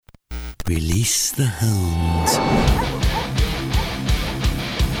Release the hounds.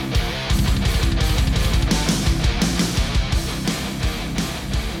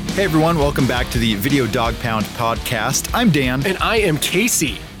 Hey everyone, welcome back to the Video Dogpound podcast. I'm Dan. And I am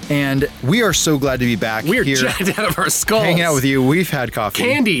Casey. And we are so glad to be back We're here. jacked out of our skulls. Hanging out with you. We've had coffee.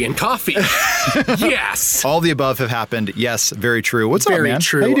 Candy and coffee. Yes. All the above have happened. Yes, very true. What's up, man? Very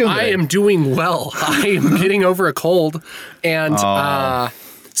true. How you doing I today? am doing well. I am getting over a cold. And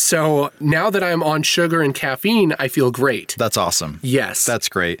so now that I'm on sugar and caffeine, I feel great. That's awesome. Yes. That's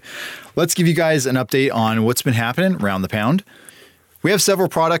great. Let's give you guys an update on what's been happening around the pound. We have several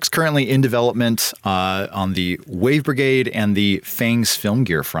products currently in development on the Wave Brigade and the Fangs film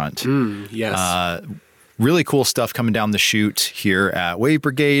gear front. Yes. Really cool stuff coming down the chute here at Wave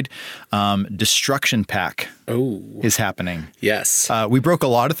Brigade. Destruction Pack is happening. Yes. We broke a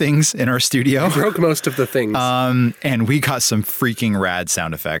lot of things in our studio. Broke most of the things. And we got some freaking rad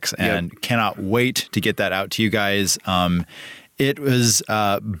sound effects and cannot wait to get that out to you guys. It was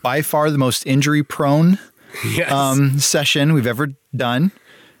by far the most injury-prone session we've ever done.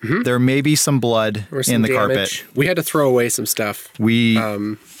 Mm-hmm. There may be some blood in the carpet. We had to throw away some stuff.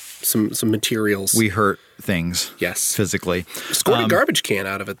 Some materials. We hurt things. Yes. Physically. Scored a garbage can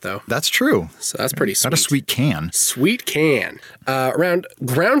out of it, though. That's true. So that's pretty sweet. Got a sweet can. Sweet can. Around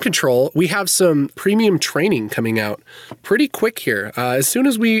ground control, we have some premium training coming out pretty quick here. As soon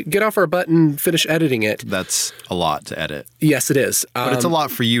as we get off our butt and finish editing it. That's a lot to edit. Yes, it is. But it's a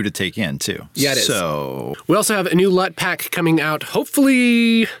lot for you to take in, too. Yeah, it is. So we also have a new LUT pack coming out,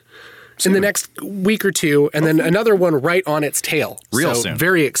 hopefully in the next week or two, and then another one right on its tail. Real so soon.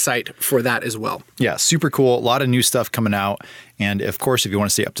 Very excited for that as well. Yeah, super cool. A lot of new stuff coming out. And of course, if you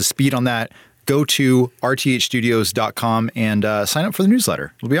want to stay up to speed on that, go to rthstudios.com and sign up for the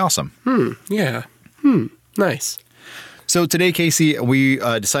newsletter. It'll be awesome. Yeah. Nice. So today, Casey, we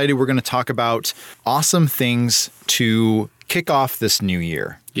decided we're going to talk about awesome things to kick off this new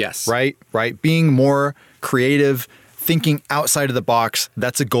year. Yes. Right? Being more creative, thinking outside of the box.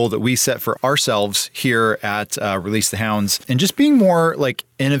 That's a goal that we set for ourselves here at Release the Hounds, and just being more like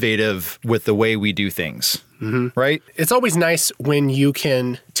innovative with the way we do things. Mm-hmm. Right? It's always nice when you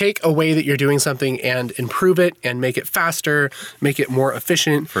can take a way that you're doing something and improve it and make it faster, make it more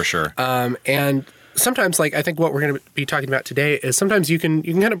efficient. For sure. And sometimes, like, I think what we're going to be talking about today is sometimes you can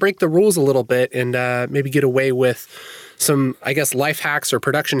kind of break the rules a little bit and maybe get away with some, I guess, life hacks or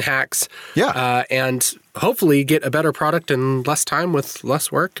production hacks. Yeah. And hopefully get a better product in less time with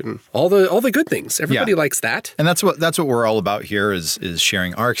less work and all the good things. Everybody likes that. And that's what we're all about here is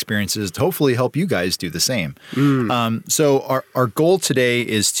sharing our experiences to hopefully help you guys do the same. So our goal today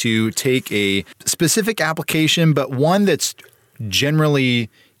is to take a specific application, but one that's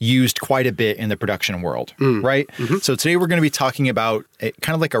generally used quite a bit in the production world, right? Mm-hmm. So today we're going to be talking about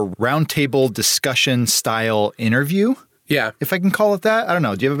kind of like a roundtable discussion style interview. Yeah. If I can call it that. I don't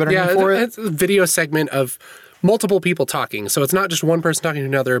know. Do you have a better name for it? It's a video segment of multiple people talking. So it's not just one person talking to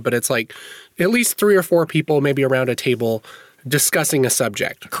another, but it's like at least 3 or 4 people maybe around a table discussing a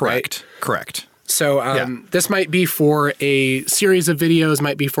subject. Correct. Right? Correct. So this might be for a series of videos,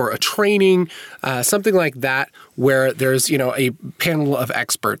 might be for a training, something like that, where there's, a panel of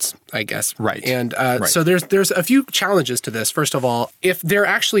experts, I guess. Right. And so there's a few challenges to this. First of all, if they're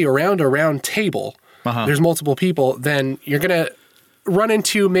actually around a round table, there's multiple people, then you're going to run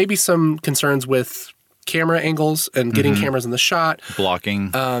into maybe some concerns with camera angles and getting cameras in the shot. Blocking.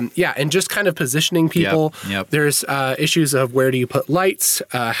 And just kind of positioning people. Yep. There's issues of where do you put lights?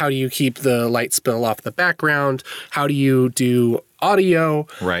 How do you keep the light spill off the background? How do you do audio?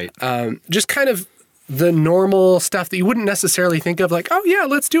 Right. Just kind of the normal stuff that you wouldn't necessarily think of, like, oh, yeah,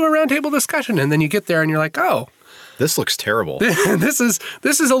 let's do a roundtable discussion. And then you get there and you're like, oh. This looks terrible. This is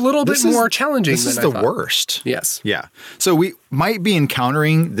a little bit more challenging than I thought. This is the worst. Yes. Yeah. So we might be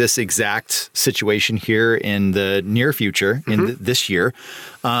encountering this exact situation here in the near future, in this year.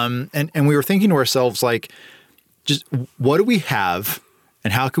 And we were thinking to ourselves, like, just what do we have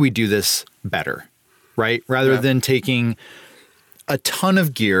and how can we do this better, right? Rather than taking a ton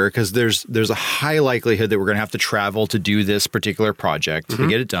of gear, because there's a high likelihood that we're going to have to travel to do this particular project to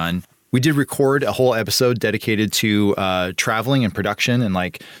get it done. We did record a whole episode dedicated to traveling and production and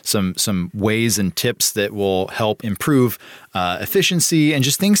like some ways and tips that will help improve efficiency and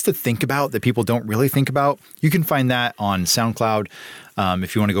just things to think about that people don't really think about. You can find that on SoundCloud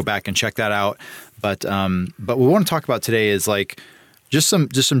if you want to go back and check that out. But what we want to talk about today is like just some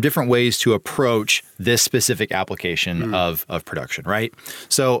different ways to approach this specific application of production, right?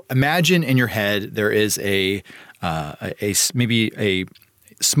 So imagine in your head there is maybe a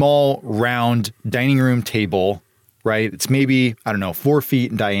small round dining room table right? It's maybe, I don't know, 4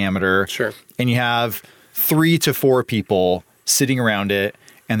 feet in diameter. Sure. And you have 3 to 4 people sitting around it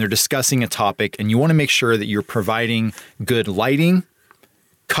and they're discussing a topic, and you want to make sure that you're providing good lighting,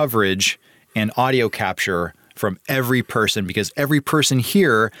 coverage, and audio capture from every person, because every person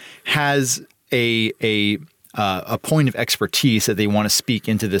here has a point of expertise that they want to speak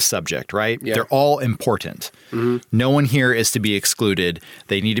into this subject, right? Yeah. They're all important. Mm-hmm. No one here is to be excluded.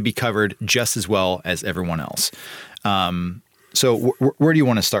 They need to be covered just as well as everyone else. So where do you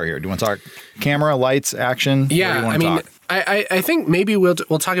want to start here? Do you want to talk camera, lights, action? Yeah, I mean, I think maybe we'll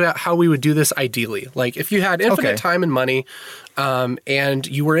talk about how we would do this ideally. Like if you had infinite time and money, and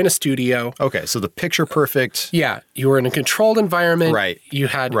you were in a studio. Okay, so the picture perfect. Yeah, you were in a controlled environment. Right. You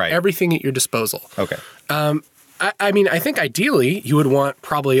had everything at your disposal. Okay. I mean, I think ideally you would want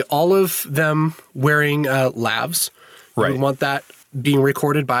probably all of them wearing lavs. You would want that being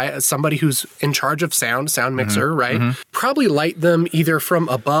recorded by somebody who's in charge of sound mixer, right? Mm-hmm. Probably light them either from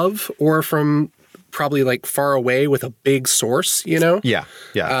above or from probably like far away with a big source, you know? Yeah.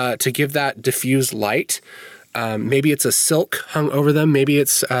 To give that diffused light. Maybe it's a silk hung over them. Maybe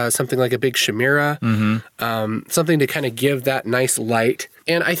it's something like a big chimera, something to kind of give that nice light.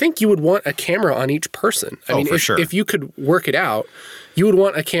 And I think you would want a camera on each person. I mean, if you could work it out, you would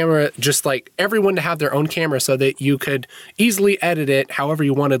want a camera, just like everyone to have their own camera so that you could easily edit it however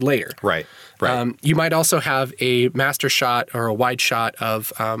you wanted later. Right. You might also have a master shot or a wide shot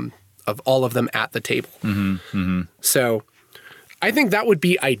of all of them at the table. So I think that would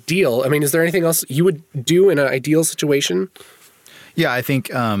be ideal. I mean, is there anything else you would do in an ideal situation? Yeah, I think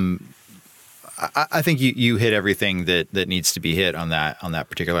you hit everything that needs to be hit on that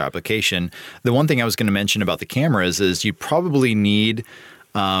particular application. The one thing I was going to mention about the cameras is you probably need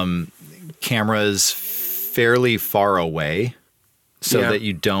cameras fairly far away so that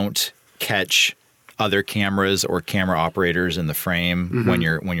you don't catch other cameras or camera operators in the frame when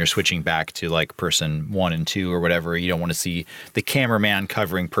you're switching back to like person 1 and 2 or whatever. You don't want to see the cameraman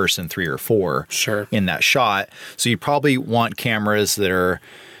covering person 3 or 4 in that shot. So you probably want cameras that are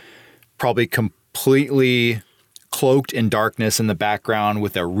probably completely cloaked in darkness in the background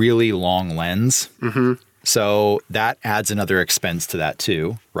with a really long lens. So that adds another expense to that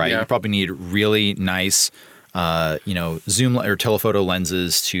too, right? You probably need really nice zoom or telephoto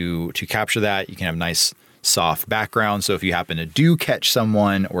lenses to capture that. You can have nice soft background. So if you happen to do catch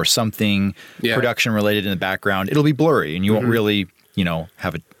someone or something production related in the background, it'll be blurry and you won't really,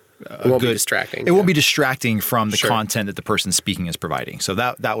 have it won't be distracting. It won't be distracting from the content that the person speaking is providing. So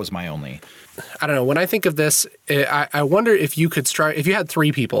that was my only. I don't know. When I think of this, I wonder if you could if you had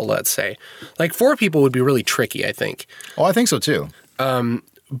 3 people, let's say, like 4 people would be really tricky, I think. Oh, I think so too.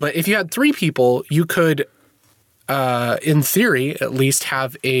 But if you had 3 people, you could, in theory, at least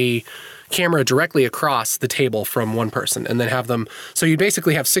have a camera directly across the table from one person and then have them. So you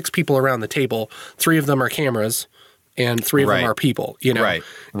basically have 6 people around the table. 3 of them are cameras and 3 of them are people, Right.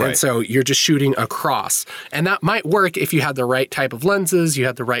 And so you're just shooting across. And that might work if you had the right type of lenses, you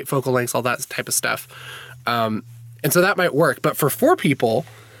had the right focal lengths, all that type of stuff. And so that might work. But for 4 people,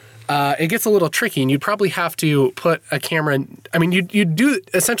 it gets a little tricky, and you'd probably have to put a camera in. I mean, you'd do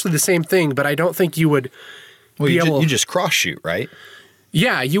essentially the same thing, but I don't think you would you just cross shoot, right?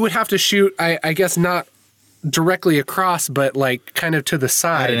 Yeah, you would have to shoot, I guess, not directly across, but like kind of to the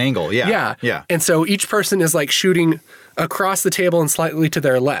side. At an angle, yeah. And so each person is like shooting across the table and slightly to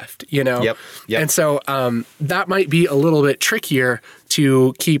their left, Yep. And so that might be a little bit trickier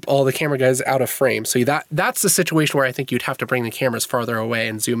to keep all the camera guys out of frame. So that's the situation where I think you'd have to bring the cameras farther away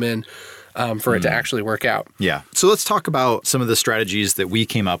and zoom in for it to actually work out. Yeah. So let's talk about some of the strategies that we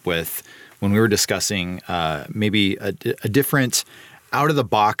came up with when we were discussing maybe a different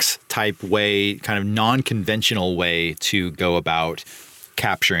out-of-the-box type way, kind of non-conventional way to go about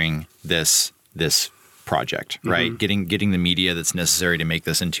capturing this project, right? Getting the media that's necessary to make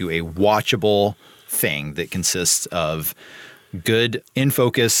this into a watchable thing that consists of good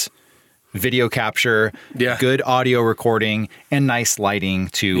in-focus video capture, good audio recording, and nice lighting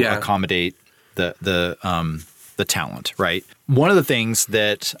to accommodate the talent, right? One of the things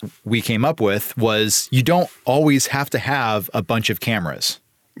that we came up with was you don't always have to have a bunch of cameras.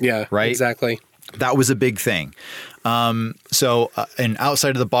 Yeah, right? Exactly. That was a big thing. And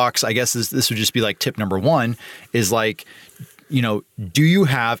outside of the box, I guess this would just be like tip number 1 is like, do you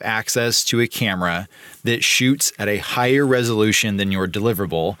have access to a camera that shoots at a higher resolution than your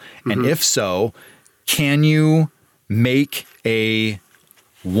deliverable? And if so, can you make a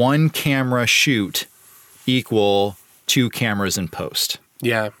 1 camera shoot equal 2 cameras in post?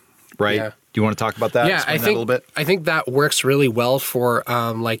 Yeah. Right? Yeah. Do you want to talk about that? Yeah, I think that a little bit? I think that works really well for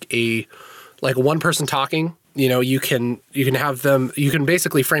like one person talking you can have them. You can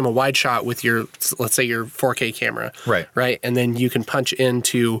basically frame a wide shot with your, let's say, your 4K camera, right, and then you can punch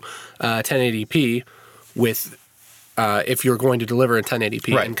into 1080p with. If you're going to deliver in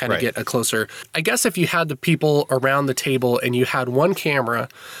 1080p and kind of get a closer. I guess if you had the people around the table and you had one camera,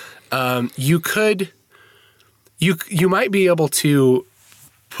 you might be able to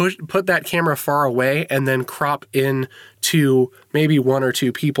put that camera far away and then crop in to maybe one or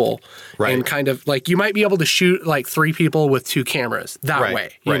two people, and kind of like you might be able to shoot like 3 people with 2 cameras that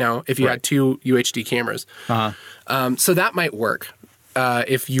way. If you had 2 UHD cameras, so that might work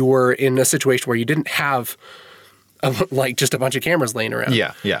if you were in a situation where you didn't have like just a bunch of cameras laying around.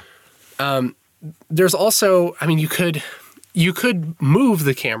 There's also, I mean, you could move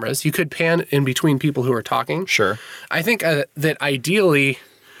the cameras. You could pan in between people who are talking. Sure. I think that ideally,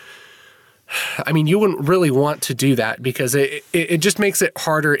 I mean, you wouldn't really want to do that because it just makes it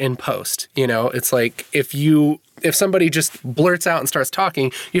harder in post. It's like if somebody just blurts out and starts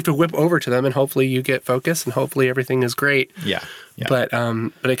talking, you have to whip over to them and hopefully you get focus and hopefully everything is great. Yeah. But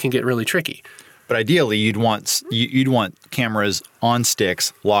it can get really tricky. But ideally, you'd want cameras on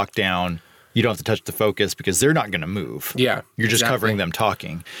sticks, locked down. You don't have to touch the focus because they're not going to move. Yeah, you're just covering them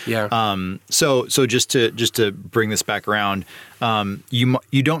talking. Yeah. So just to bring this back around,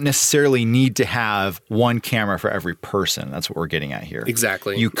 you don't necessarily need to have one camera for every person. That's what we're getting at here.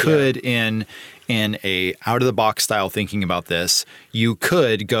 Exactly. You could in a out of the box style thinking about this, you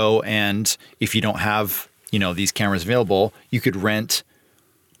could go and if you don't have these cameras available, you could rent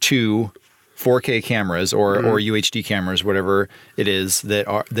 2 4K cameras or UHD cameras, whatever it is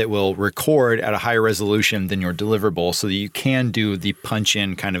that will record at a higher resolution than your deliverable, so that you can do the punch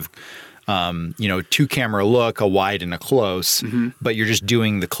in kind of 2 camera look, a wide and a close, but you're just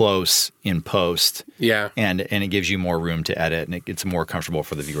doing the close in post. Yeah, and it gives you more room to edit, and it's more comfortable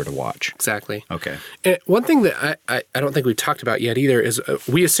for the viewer to watch. Exactly. Okay. And one thing that I don't think we've talked about yet either is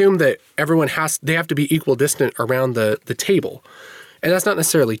we assume that everyone they have to be equal distant around the table. And that's not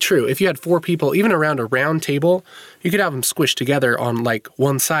necessarily true. If you had 4 people, even around a round table, you could have them squished together on like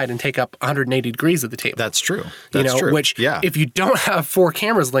one side and take up 180 degrees of the table. That's true. That's true. Which if you don't have 4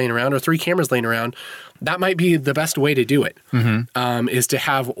 cameras laying around or 3 cameras laying around, that might be the best way to do it. Is to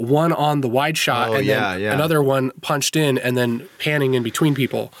have one on the wide shot and then another one punched in and then panning in between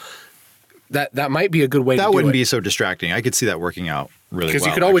people. That might be a good way to do it. That wouldn't be so distracting. I could see that working out really well. Because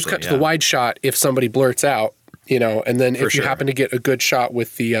you could always cut to the wide shot if somebody blurts out. And then if you happen to get a good shot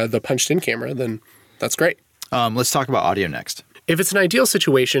with the punched-in camera, then that's great. Let's talk about audio next. If it's an ideal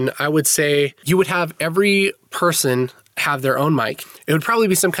situation, I would say you would have every person have their own mic. It would probably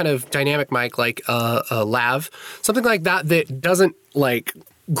be some kind of dynamic mic like a lav, something like that doesn't like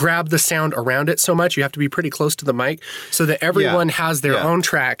grab the sound around it so much. You have to be pretty close to the mic so that everyone has their own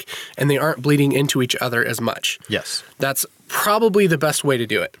track and they aren't bleeding into each other as much. Yes. That's probably the best way to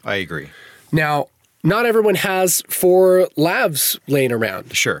do it. I agree. Now, not everyone has 4 lavs laying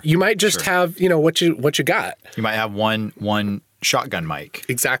around. Sure. You might just have, what you got. You might have one shotgun mic.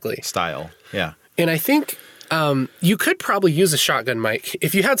 Exactly. Style. Yeah. And I think you could probably use a shotgun mic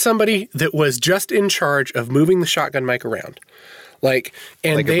if you had somebody that was just in charge of moving the shotgun mic around. Like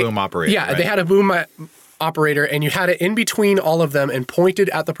a boom operator. Yeah, they had a boom operator and you had it in between all of them and pointed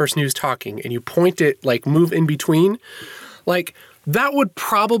at the person who's talking and you point it, like move in between. Like that would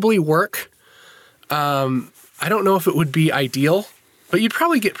probably work. I don't know if it would be ideal, but you'd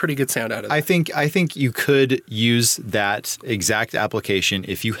probably get pretty good sound out of it. I think you could use that exact application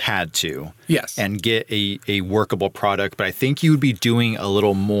if you had to. Yes. And get a workable product, but I think you would be doing a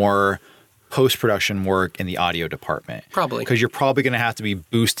little more post-production work in the audio department. Probably. Because you're probably going to have to be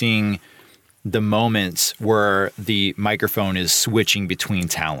boosting the moments where the microphone is switching between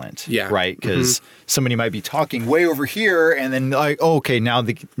talent. Yeah. Right? Because somebody might be talking way over here and then like, oh, okay, now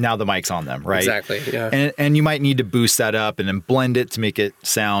the mic's on them, right? Exactly. Yeah. And you might need to boost that up and then blend it to make it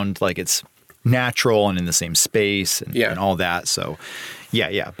sound like it's natural and in the same space and all that. So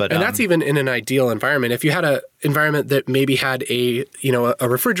yeah. But that's even in an ideal environment. If you had an environment that maybe had a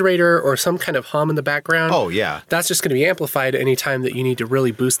refrigerator or some kind of hum in the background. Oh yeah. That's just going to be amplified anytime that you need to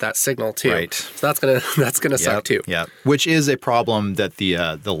really boost that signal too. Right. So that's gonna suck too. Yeah. Which is a problem that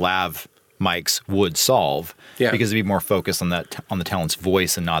the lav mics would solve. Yeah. Because it'd be more focused on the talent's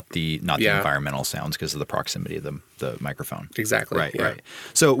voice and not the environmental sounds because of the proximity of the microphone. Exactly. Right. Yeah. Right.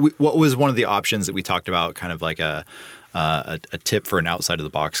 So what was one of the options that we talked about? Kind of like a tip for an outside of the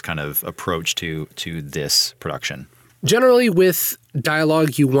box kind of approach to this production. Generally, with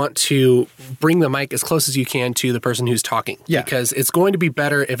dialogue, you want to bring the mic as close as you can to the person who's talking. Yeah. Because it's going to be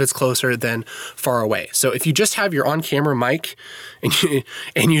better if it's closer than far away. So if you just have your on-camera mic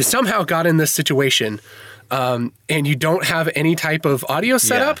and you somehow got in this situation, and you don't have any type of audio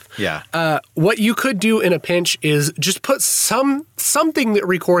setup, what you could do in a pinch is just put something that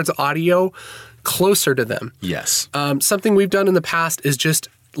records audio closer to them. Yes. Something we've done in the past is just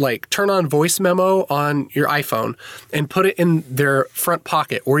like turn on voice memo on your iPhone and put it in their front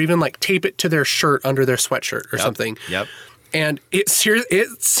pocket, or even like tape it to their shirt under their sweatshirt or something. Yep. And it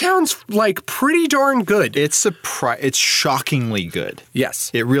sounds like pretty darn good. It's shockingly good.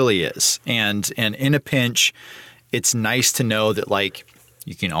 Yes. It really is. And in a pinch, it's nice to know that like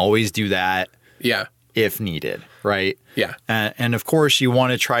you can always do that. Yeah. If needed, right? Yeah. And of course you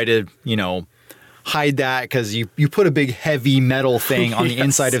want to try to, hide that because you put a big heavy metal thing on the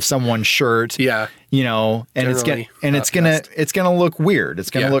inside of someone's shirt. Yeah. And it's gonna look weird.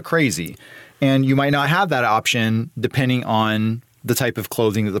 It's gonna look crazy. And you might not have that option depending on the type of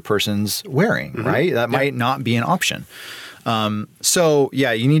clothing that the person's wearing, right? That might not be an option. So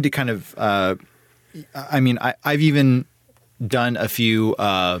you need to kind of I've even done a few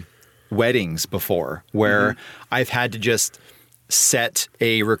weddings before where I've had to just set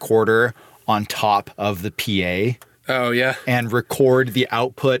a recorder on top of the PA. Oh, yeah. And record the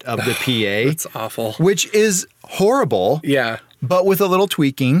output of the PA. That's awful. Which is horrible. Yeah. But with a little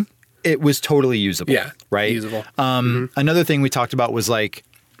tweaking, it was totally usable. Yeah. Right? Usable. Another thing we talked about was like,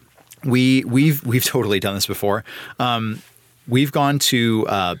 we've totally done this before. We've gone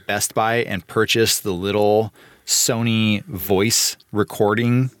to Best Buy and purchased the little Sony voice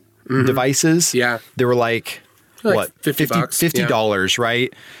recording devices. Yeah. They were like what? $50,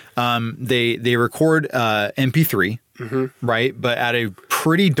 right? They record MP3, right? But at a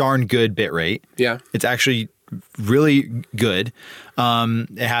pretty darn good bit rate. Yeah. It's actually really good.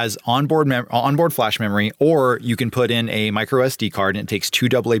 It has onboard flash memory, or you can put in a micro SD card and it takes 2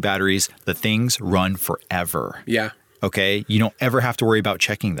 AA batteries. The things run forever. Yeah. Okay. You don't ever have to worry about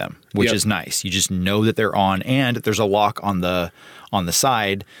checking them, which is nice. You just know that they're on, and there's a lock on the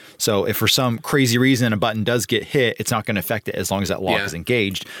side. So if for some crazy reason a button does get hit, it's not going to affect it as long as that lock is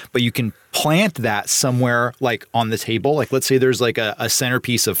engaged. But you can plant that somewhere like on the table. Like let's say there's like a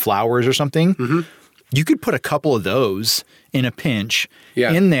centerpiece of flowers or something. You could put a couple of those in a pinch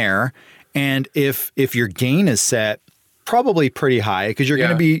in there. And if your gain is set probably pretty high, because you're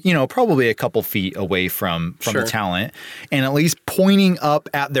going to be, probably a couple feet away from the talent, and at least pointing up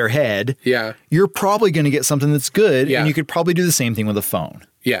at their head, you're probably going to get something that's good. And you could probably do the same thing with a phone.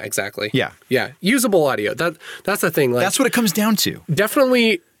 Yeah, exactly. Yeah. Yeah. Usable audio. That's the thing. Like, that's what it comes down to.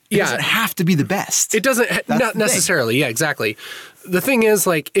 Definitely. It doesn't have to be the best. It doesn't, not necessarily. Yeah, exactly. The thing is,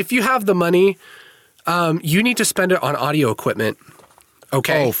 like, if you have the money, you need to spend it on audio equipment.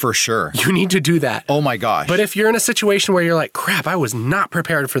 Okay. Oh, for sure. You need to do that. Oh my gosh. But if you're in a situation where you're like, crap, I was not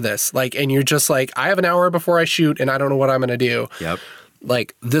prepared for this, like, and you're just like, I have an hour before I shoot and I don't know what I'm going to do. Yep.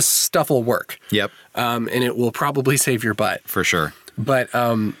 Like, this stuff will work. Yep. And it will probably save your butt. For sure. But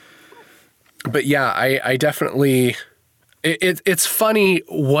yeah, I definitely, it's funny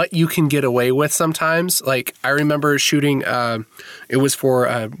what you can get away with sometimes. Like, I remember shooting, it was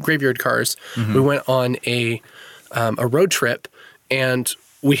for Graveyard Cars. We went on a road trip, and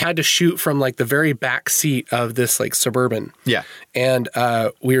we had to shoot from like the very back seat of this like Suburban. Yeah. And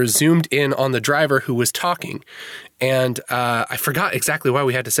we were zoomed in on the driver who was talking. And I forgot exactly why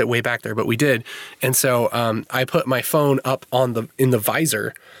we had to sit way back there, but we did. And so I put my phone up in the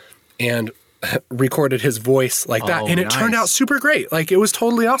visor and recorded his voice like that. And it turned out super great. Like, it was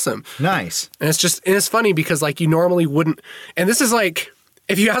totally awesome. Nice. And it's funny because like you normally wouldn't. And this is like,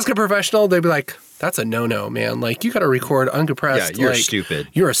 if you ask a professional, they'd be like, that's a no-no, man. Like, you got to record uncompressed. Yeah, you're stupid.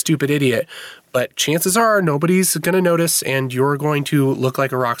 You're a stupid idiot. But chances are nobody's going to notice, and you're going to look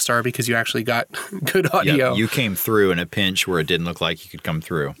like a rock star because you actually got good audio. Yeah, you came through in a pinch where it didn't look like you could come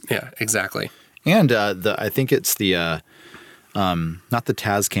through. Yeah, exactly. And I think it's the not the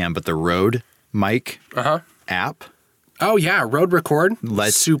Tascam, but the Rode mic app. Oh yeah, Rode Record.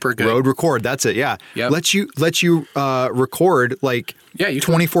 Super good. Rode Record, that's it. Yeah, yep. Lets you record like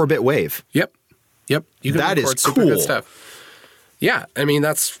 24-bit wave. Yep. You can that record is super cool. good stuff. Yeah, I mean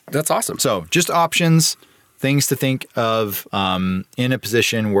that's awesome. So just options, things to think of in a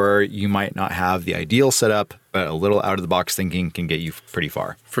position where you might not have the ideal setup, but a little out of the box thinking can get you pretty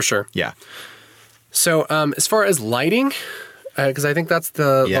far. For sure. Yeah. So as far as lighting, because I think that's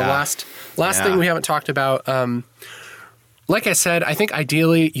the last thing we haven't talked about. Like I said, I think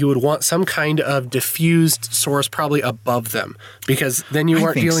ideally you would want some kind of diffused source probably above them, because then you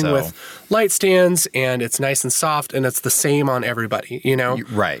aren't dealing with light stands and it's nice and soft and it's the same on everybody, you know?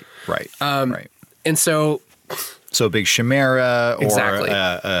 Right. And so a big Chimera or exactly.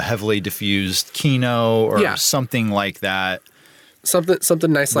 a heavily diffused Kino or something like that.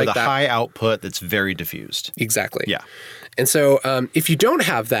 something nice like with a that. high output that's very diffused. Exactly. Yeah. And so if you don't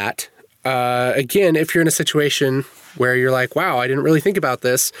have that, again, if you're in a situation where you're like, wow, I didn't really think about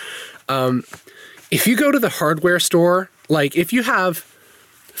this. If you go to the hardware store, like if you have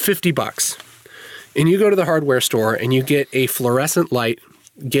 $50 and you go to the hardware store and you get a fluorescent light,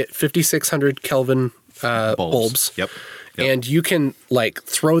 get 5600 Kelvin bulbs. Yep. And you can like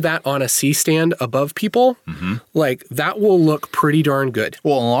throw that on a C-stand above people, like that will look pretty darn good.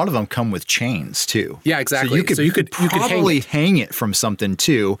 Well, a lot of them come with chains too. Yeah, exactly. So you could probably hang it from something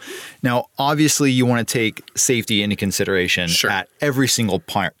too. Now, obviously, you want to take safety into consideration at every single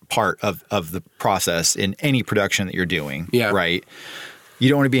part of the process in any production that you're doing. Yeah. Right. You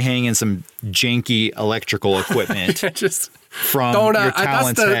don't want to be hanging some janky electrical equipment from your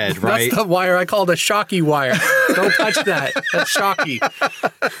talent's head, right? That's the wire I call the shocky wire. Don't touch that. That's shocky.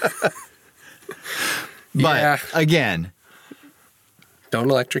 But again, don't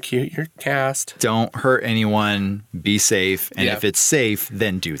electrocute your cast. Don't hurt anyone. Be safe. And if it's safe,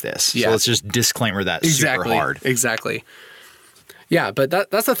 then do this. Yeah. So let's just disclaimer that super hard. Exactly. Yeah, but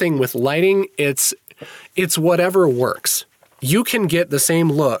that's the thing with lighting. It's whatever works. You can get the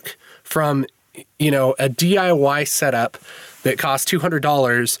same look from, a DIY setup that costs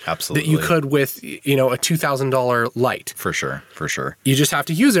 $200 that you could with, a $2,000 light. For sure. You just have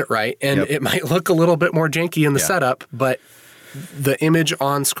to use it right. And it might look a little bit more janky in the setup, but the image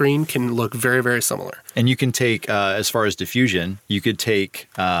on screen can look very, very similar. And you can take, as far as diffusion, you could take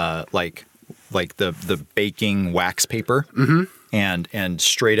like the baking wax paper. And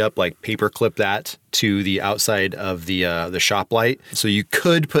straight up like paper clip that to the outside of the shop light. So you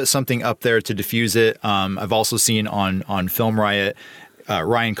could put something up there to diffuse it. I've also seen on Film Riot,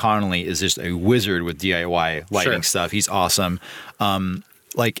 Ryan Connolly is just a wizard with DIY lighting stuff. He's awesome.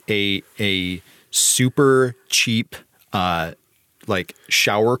 Like a super cheap like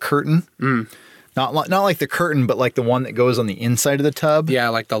shower curtain. Not like the curtain, but like the one that goes on the inside of the tub. Yeah,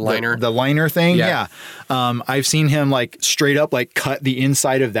 like the liner. The liner thing. Yeah. I've seen him like straight up like cut the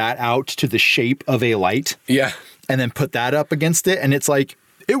inside of that out to the shape of a light. Yeah. And then put that up against it. And it's like,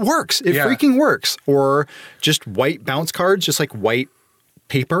 it works. It freaking works. Or just white bounce cards, just like white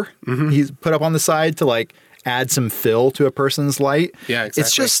paper. He's put up on the side to like add some fill to a person's light. Yeah, exactly.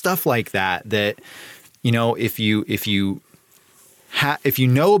 It's just stuff like that, if you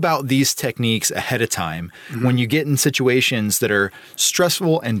know about these techniques ahead of time, when you get in situations that are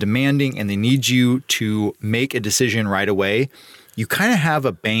stressful and demanding and they need you to make a decision right away, you kind of have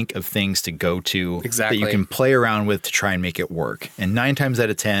a bank of things to go to that you can play around with to try and make it work. And 9 times out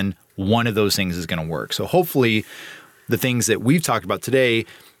of 10, one of those things is going to work. So hopefully the things that we've talked about today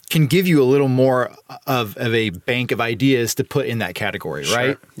can give you a little more of a bank of ideas to put in that category,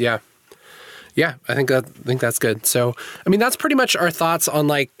 right? Yeah. Yeah, I think that's good. So, I mean, that's pretty much our thoughts on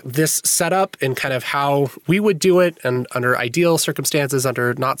like this setup and kind of how we would do it and under ideal circumstances,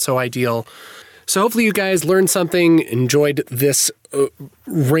 under not so ideal. So hopefully you guys learned something, enjoyed this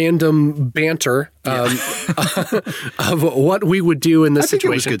random banter of what we would do in this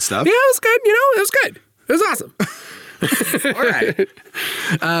situation. It was good stuff. Yeah, it was good. It was good. It was awesome. All right.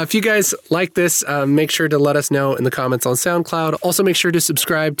 If you guys like this, make sure to let us know in the comments on SoundCloud. Also, make sure to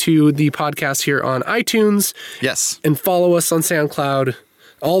subscribe to the podcast here on iTunes. Yes. And follow us on SoundCloud.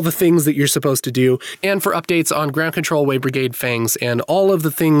 All the things that you're supposed to do. And for updates on Ground Control, Wave Brigade, Fangs, and all of the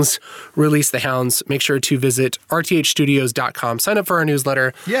things Release the Hounds, make sure to visit rthstudios.com. Sign up for our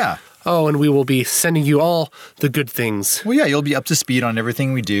newsletter. Yeah. Oh, and we will be sending you all the good things. Well, yeah, you'll be up to speed on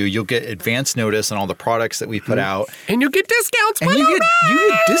everything we do. You'll get advance notice on all the products that we put out. And you'll get discounts. And you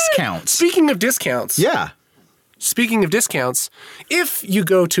get discounts. Speaking of discounts. Yeah. Speaking of discounts, if you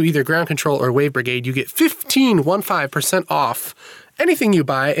go to either Ground Control or Wave Brigade, you get 15% off anything you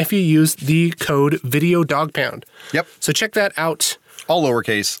buy if you use the code VideoDogpound. Yep. So check that out. All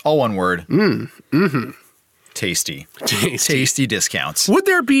lowercase, all one word. Tasty discounts. Would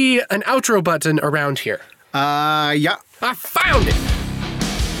there be an outro button around here? Yeah. I found it.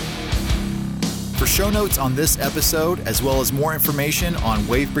 For show notes on this episode, as well as more information on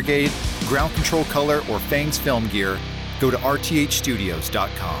Wave Brigade, Ground Control Color, or Fangs film gear, go to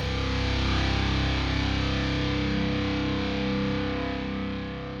rthstudios.com.